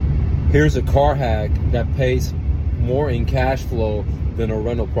Here's a car hack that pays more in cash flow than a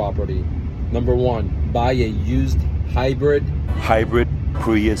rental property. Number one, buy a used hybrid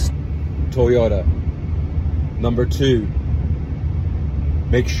Prius Toyota. Number two,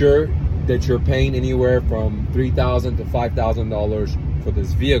 make sure that you're paying anywhere from $3,000 to $5,000 for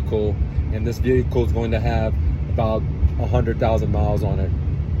this vehicle, and this vehicle is going to have about 100,000 miles on it.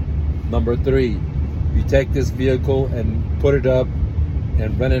 Number three, you take this vehicle and put it up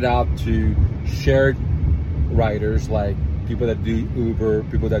and rent it out to shared riders, like people that do Uber,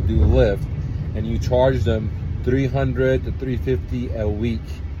 people that do Lyft, and you charge them $300 to $350 a week.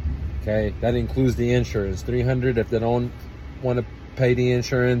 Okay, that includes the insurance. $300 if they don't want to pay the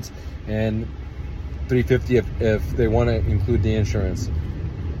insurance, and $350 if they want to include the insurance.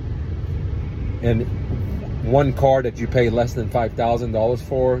 And one car that you pay less than $5,000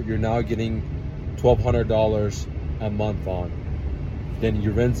 for, you're now getting $1,200 a month on. Then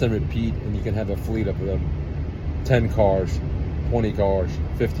you rinse and repeat, and you can have a fleet of them. 10 cars, 20 cars,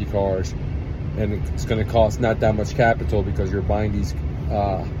 50 cars, and it's going to cost not that much capital because you're buying these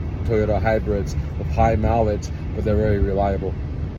Toyota hybrids with high mileage, but they're very reliable.